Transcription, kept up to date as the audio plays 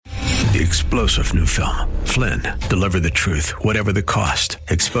The explosive new film, Flynn, deliver the truth, whatever the cost,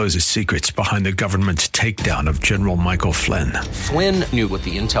 exposes secrets behind the government's takedown of General Michael Flynn. Flynn knew what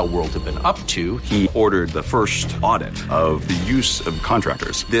the intel world had been up to. He ordered the first audit of the use of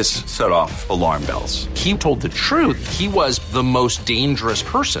contractors. This set off alarm bells. He told the truth. He was the most dangerous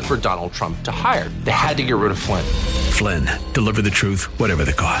person for Donald Trump to hire. They had to get rid of Flynn. Flynn, deliver the truth, whatever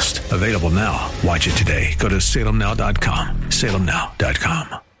the cost. Available now. Watch it today. Go to salemnow.com.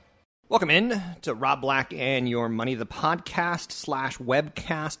 salemnow.com. Welcome in to Rob Black and Your Money, the podcast /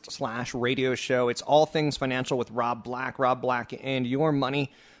 webcast / radio show. It's all things financial with Rob Black and Your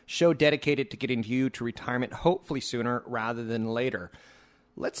Money, show dedicated to getting you to retirement, hopefully sooner rather than later.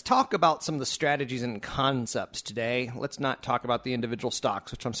 Let's talk about some of the strategies and concepts today. Let's not talk about the individual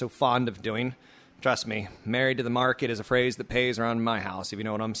stocks, which I'm so fond of doing. Trust me, married to the market is a phrase that pays around my house, if you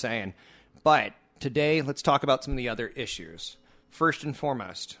know what I'm saying. But today, let's talk about some of the other issues. First and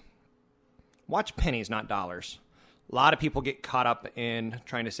foremost, watch pennies, not dollars. A lot of people get caught up in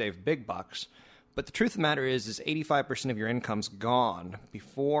trying to save big bucks, but the truth of the matter is 85% of your income's gone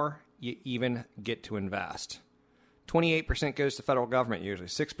before you even get to invest. 28% goes to federal government usually,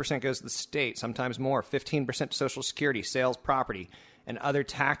 6% goes to the state, sometimes more, 15% to Social Security, sales, property, and other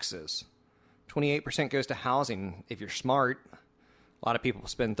taxes. 28% goes to housing if you're smart. A lot of people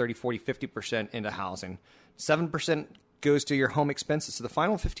spend 30, 40, 50% into housing. 7% goes to your home expenses. So the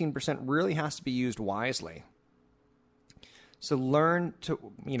final 15% really has to be used wisely. So learn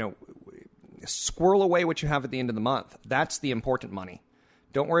to, squirrel away what you have at the end of the month. That's the important money.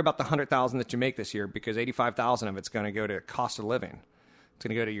 Don't worry about the $100,000 that you make this year, because $85,000 of it's going to go to cost of living. It's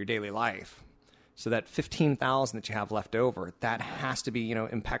going to go to your daily life. So that $15,000 that you have left over, that has to be,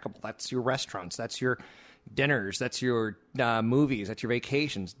 impeccable. That's your restaurants. That's your dinners. That's your movies. That's your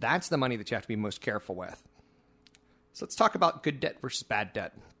vacations. That's the money that you have to be most careful with. So let's talk about good debt versus bad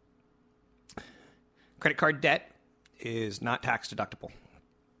debt. Credit card debt is not tax deductible.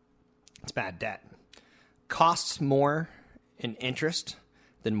 It's bad debt. Costs more in interest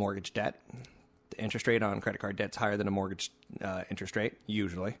than mortgage debt. The interest rate on credit card debt is higher than a mortgage interest rate,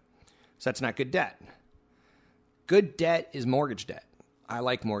 usually. So that's not good debt. Good debt is mortgage debt. I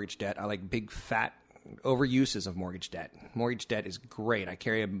like mortgage debt. I like big, fat overuses of mortgage debt. Mortgage debt is great. I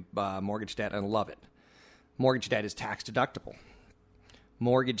carry a mortgage debt and love it. Mortgage debt is tax deductible.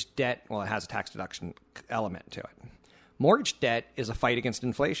 Mortgage debt, well, it has a tax deduction element to it. Mortgage debt is a fight against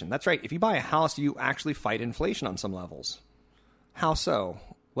inflation. That's right. If you buy a house, you actually fight inflation on some levels. How so?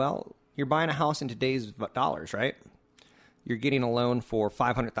 Well, you're buying a house in today's dollars, right? You're getting a loan for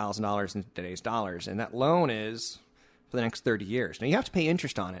 $500,000 in today's dollars, and that loan is for the next 30 years. Now, you have to pay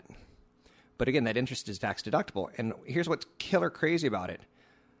interest on it. But again, that interest is tax deductible. And here's what's killer crazy about it.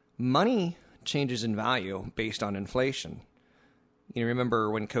 Money changes in value based on inflation. You remember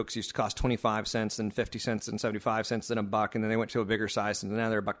when Cokes used to cost 25 cents and 50 cents and 75 cents and $1, and then they went to a bigger size, and now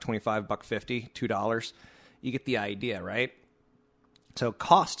they're $1.25, $1.50, $2. You get the idea, right? So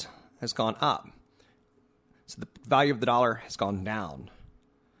cost has gone up. So the value of the dollar has gone down.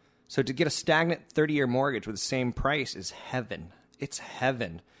 So to get a stagnant 30-year mortgage with the same price is heaven. It's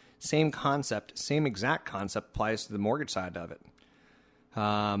heaven. Same concept, same exact concept applies to the mortgage side of it.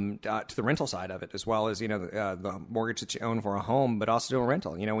 To the rental side of it, as well as, the mortgage that you own for a home, but also to a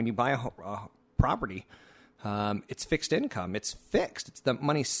rental. When you buy a property, it's fixed income. It's fixed. It's the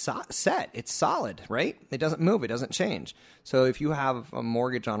money set. It's solid, right? It doesn't move. It doesn't change. So if you have a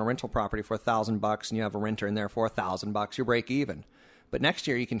mortgage on a rental property for $1,000 and you have a renter in there for $1,000, you break even. But next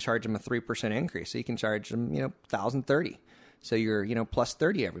year you can charge them a 3% increase. So you can charge them, $1,030. So you're, plus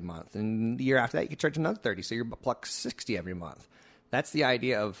 30 every month. And the year after that, you can charge another 30. So you're plus 60 every month. That's the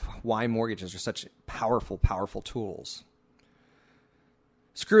idea of why mortgages are such powerful, powerful tools.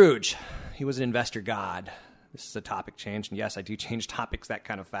 Scrooge, he was an investor god. This is a topic change. And yes, I do change topics that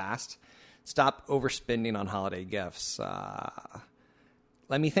kind of fast. Stop overspending on holiday gifts.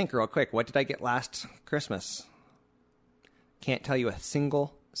 Let me think real quick. What did I get last Christmas? Can't tell you a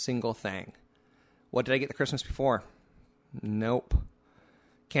single thing. What did I get the Christmas before? Nope.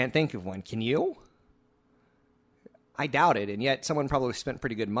 Can't think of one. Can you? I doubt it, and yet someone probably spent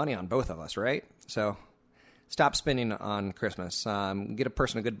pretty good money on both of us, right? So stop spending on Christmas. Get a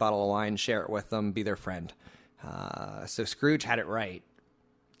person a good bottle of wine, share it with them, be their friend. So Scrooge had it right.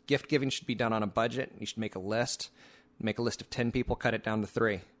 Gift giving should be done on a budget. You should make a list. Make a list of 10 people, cut it down to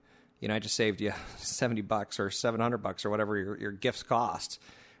 3. I just saved you $70 or $700 or whatever your gifts cost.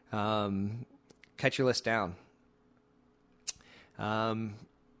 Cut your list down.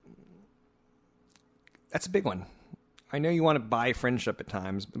 That's a big one. I know you want to buy friendship at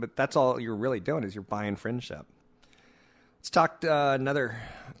times, but that's all you're really doing is you're buying friendship. Let's talk another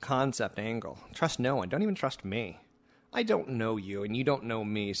concept angle. Trust no one. Don't even trust me. I don't know you, and you don't know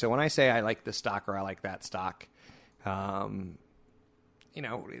me. So when I say I like this stock or I like that stock, that's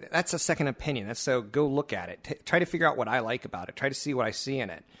a second opinion. So go look at it. Try to figure out what I like about it. Try to see what I see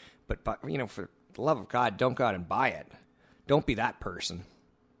in it. But for the love of God, don't go out and buy it. Don't be that person.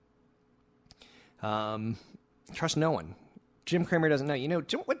 Trust no one. Jim Cramer doesn't know.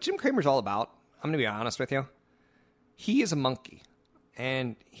 What Jim Cramer's all about? I'm going to be honest with you. He is a monkey,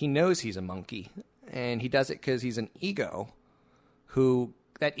 and he knows he's a monkey, and he does it because he's an ego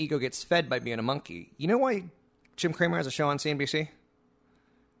that ego gets fed by being a monkey. You know why Jim Cramer has a show on CNBC?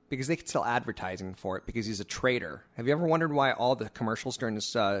 Because they can sell advertising for it, because he's a trader. Have you ever wondered why all the commercials during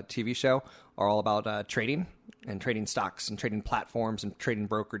this TV show are all about trading and trading stocks and trading platforms and trading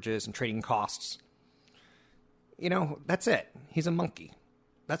brokerages and trading costs? That's it. He's a monkey.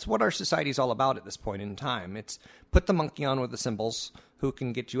 That's what our society is all about at this point in time. It's put the monkey on with the symbols who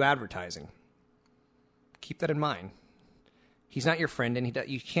can get you advertising. Keep that in mind. He's not your friend, and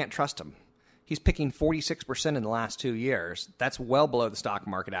you can't trust him. He's picking 46% in the last 2 years. That's well below the stock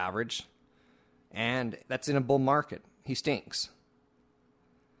market average. And that's in a bull market. He stinks.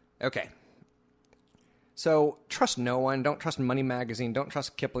 Okay. So trust no one. Don't trust Money Magazine. Don't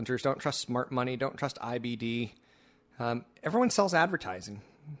trust Kiplinger's. Don't trust Smart Money. Don't trust IBD. Everyone sells advertising.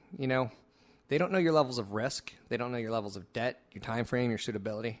 They don't know your levels of risk. They don't know your levels of debt, your time frame, your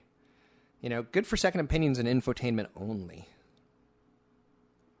suitability. Good for second opinions and infotainment only.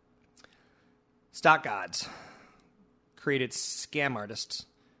 Stock gods created scam artists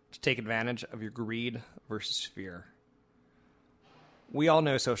to take advantage of your greed versus fear. We all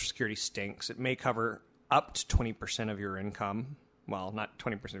know Social Security stinks. It may cover up to 20% of your income. Well, not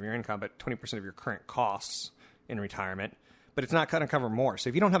 20% of your income, but 20% of your current costs in retirement. But it's not going to cover more. So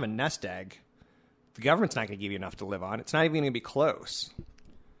if you don't have a nest egg, the government's not going to give you enough to live on. It's not even going to be close.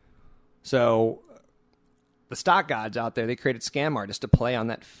 So the stock gods out there, they created scam artists to play on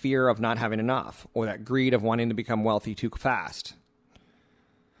that fear of not having enough or that greed of wanting to become wealthy too fast.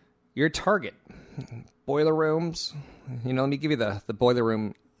 You're a target. Boiler rooms. Let me give you the boiler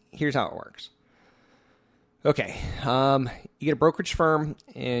room. Here's how it works. Okay. You get a brokerage firm,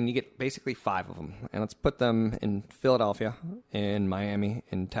 and you get basically 5 of them. And let's put them in Philadelphia, in Miami,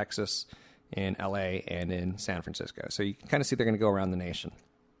 in Texas, in LA, and in San Francisco. So you can kind of see they're going to go around the nation.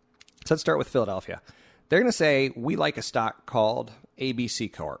 So let's start with Philadelphia. They're going to say, we like a stock called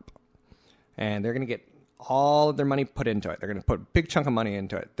ABC Corp. And they're going to get all of their money put into it. They're going to put a big chunk of money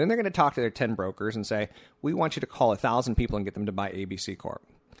into it. Then they're going to talk to their 10 brokers and say, we want you to call 1,000 people and get them to buy ABC Corp.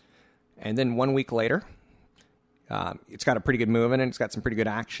 And then 1 week later, it's got a pretty good move in it. It's got some pretty good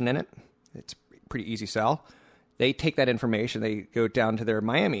action in it. It's a pretty easy sell. They take that information. They go down to their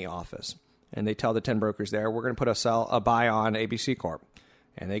Miami office, and they tell the 10 brokers there, we're going to put a buy on ABC Corp.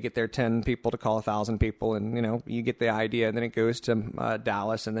 And they get their 10 people to call 1,000 people, and, you get the idea. And then it goes to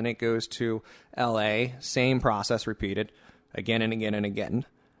Dallas, and then it goes to L.A., same process repeated again and again and again.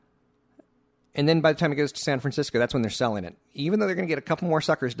 And then by the time it goes to San Francisco, that's when they're selling it. Even though they're going to get a couple more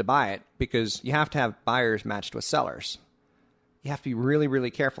suckers to buy it, because you have to have buyers matched with sellers. You have to be really,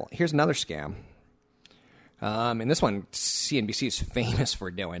 really careful. Here's another scam. And this one CNBC is famous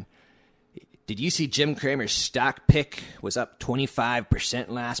for doing. Did you see Jim Cramer's stock pick was up 25%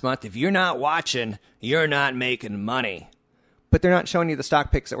 last month? If you're not watching, you're not making money. But they're not showing you the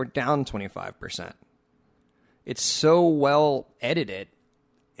stock picks that were down 25%. It's so well edited.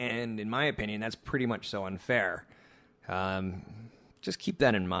 And in my opinion, that's pretty much so unfair. Just keep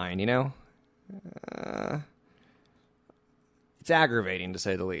that in mind, It's aggravating, to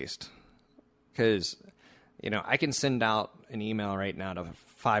say the least. Because, I can send out an email right now to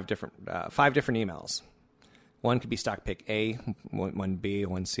 5 different emails. One could be stock pick A, one B,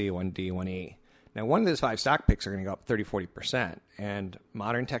 one C, one D, one E. Now, one of those 5 stock picks are going to go up 30-40%. And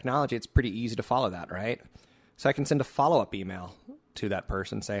modern technology, it's pretty easy to follow that, right? So I can send a follow-up email to that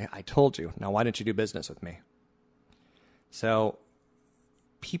person, say, I told you. Now, why didn't you do business with me? So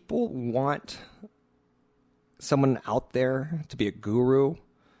people want someone out there to be a guru.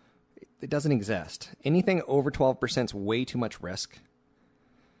 It doesn't exist. Anything over 12% is way too much risk.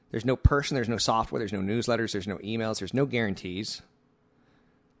 There's no person, there's no software, there's no newsletters, there's no emails, there's no guarantees.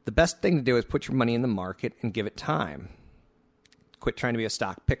 The best thing to do is put your money in the market and give it time. Quit trying to be a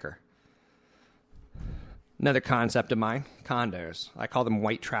stock picker. Another concept of mine, condos. I call them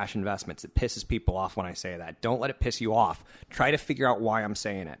white trash investments. It pisses people off when I say that. Don't let it piss you off. Try to figure out why I'm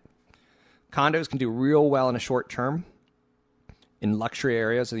saying it. Condos can do real well in a short term in luxury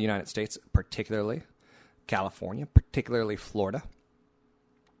areas of the United States, particularly California, particularly Florida.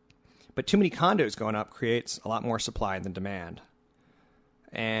 But too many condos going up creates a lot more supply than demand.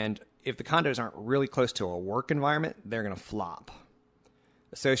 And if the condos aren't really close to a work environment, they're going to flop.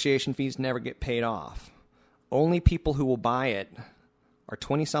 Association fees never get paid off. Only people who will buy it are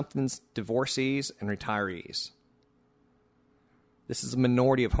 20-somethings, divorcees, and retirees. This is a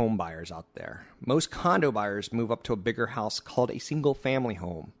minority of home buyers out there. Most condo buyers move up to a bigger house called a single-family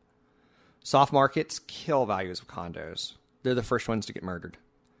home. Soft markets kill values of condos. They're the first ones to get murdered.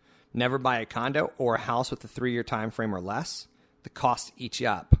 Never buy a condo or a house with a 3-year time frame or less. The costs eat you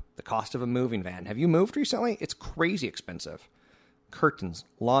up. The cost of a moving van. Have you moved recently? It's crazy expensive. Curtains,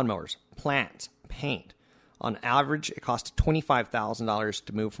 lawnmowers, plants, paint. On average, it costs $25,000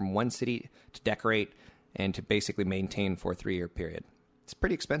 to move from one city to decorate and to basically maintain for a 3-year period. It's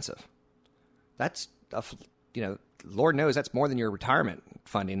pretty expensive. That's, Lord knows that's more than your retirement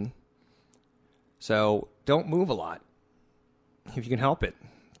funding. So don't move a lot if you can help it.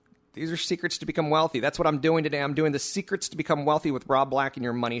 These are secrets to become wealthy. That's what I'm doing today. I'm doing the Secrets to Become Wealthy with Rob Black and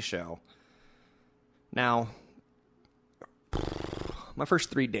Your Money Show. Now, my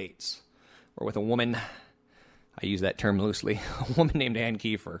first 3 dates were with a woman. I use that term loosely. A woman named Ann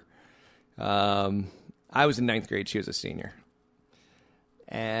Kiefer. I was in 9th grade. She was a senior.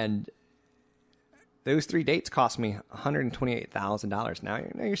 And those 3 dates cost me $128,000. Now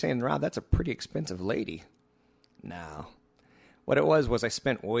you're saying, Rob, that's a pretty expensive lady. No. What it was I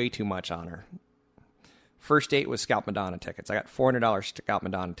spent way too much on her. First date was Scout Madonna tickets. I got $400 Scout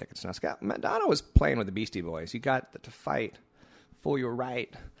Madonna tickets. Now, Scout Madonna was playing with the Beastie Boys. You got to fight. Fool, you were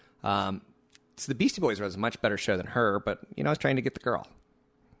right. So the Beastie Boys was a much better show than her, but, I was trying to get the girl,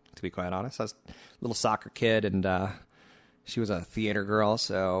 to be quite honest. I was a little soccer kid, and she was a theater girl,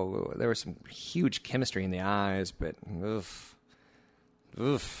 so there was some huge chemistry in the eyes, but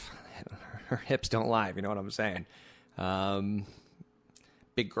her hips don't lie, you know what I'm saying.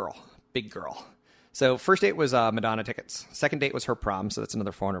 Big girl. So first date was Madonna tickets. Second date was her prom, so that's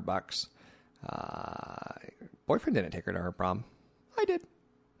another $400. Boyfriend didn't take her to her prom. I did.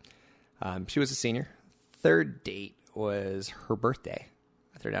 She was a senior. Third date was her birthday.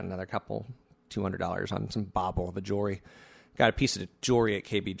 I threw down another couple, $200 on some bauble, the jewelry. Got a piece of jewelry at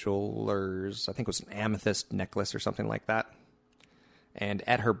KB Jewelers. I think it was an amethyst necklace or something like that. And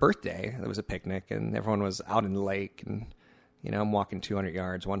at her birthday, there was a picnic, and everyone was out in the lake. And, I'm walking 200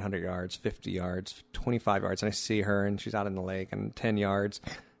 yards, 100 yards, 50 yards, 25 yards. And I see her, and she's out in the lake, and 10 yards.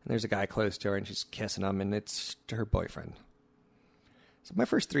 And there's a guy close to her, and she's kissing him, and it's her boyfriend. So my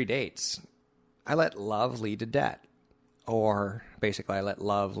first 3 dates, I let love lead to debt. Or basically, I let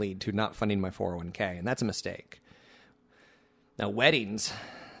love lead to not funding my 401k. And that's a mistake. Now, weddings,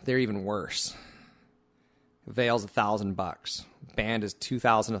 they're even worse. Veil's $1,000. Band is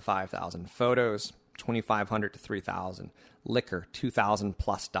 $2,000 to $5,000. Photos, $2,500 to $3,000. Liquor, $2,000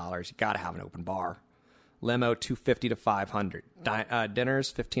 plus. You got to have an open bar. Limo, $250 to $500.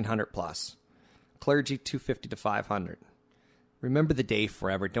 Dinners, $1,500 plus. Clergy, $250 to $500. Remember the day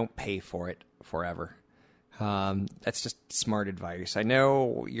forever. Don't pay for it forever. That's just smart advice. I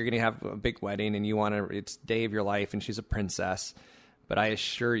know you're going to have a big wedding and it's the day of your life and she's a princess, but I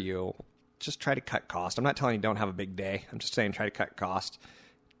assure you, just try to cut cost. I'm not telling you don't have a big day. I'm just saying try to cut cost.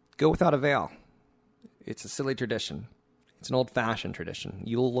 Go without a veil. It's a silly tradition. It's an old-fashioned tradition.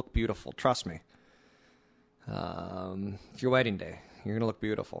 You'll look beautiful. Trust me. It's your wedding day. You're going to look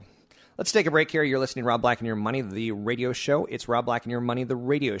beautiful. Let's take a break here. You're listening to Rob Black and Your Money, the radio show. It's Rob Black and Your Money, the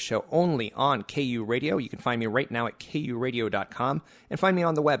radio show, only on KU Radio. You can find me right now at KURadio.com and find me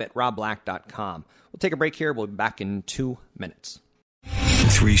on the web at robblack.com. We'll take a break here. We'll be back in 2 minutes.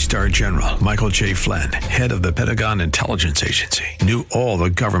 3-star General Michael J. Flynn, head of the Pentagon Intelligence Agency, knew all the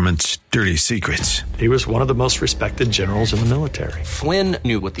government's dirty secrets. He was one of the most respected generals in the military. Flynn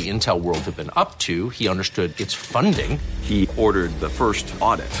knew what the intel world had been up to. He understood its funding. He ordered the first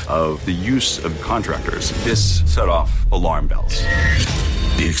audit of the use of contractors. This set off alarm bells.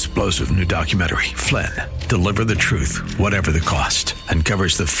 The explosive new documentary, Flynn, Deliver the Truth, Whatever the Cost,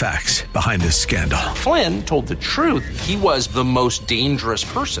 uncovers the facts behind this scandal. Flynn told the truth. He was the most dangerous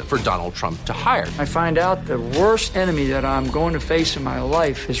person for Donald Trump to hire. I find out the worst enemy that I'm going to face in my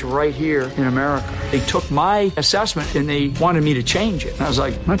life is right here in America. They took my assessment and they wanted me to change it. And I was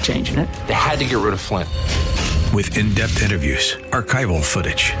like, I'm not changing it. They had to get rid of Flynn. With in-depth interviews, archival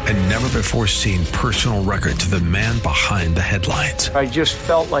footage, and never-before-seen personal records of the man behind the headlines. I just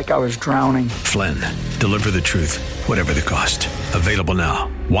felt like I was drowning. Flynn, Deliver the Truth, Whatever the Cost. Available now.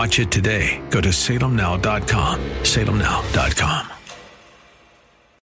 Watch it today. Go to salemnow.com. salemnow.com.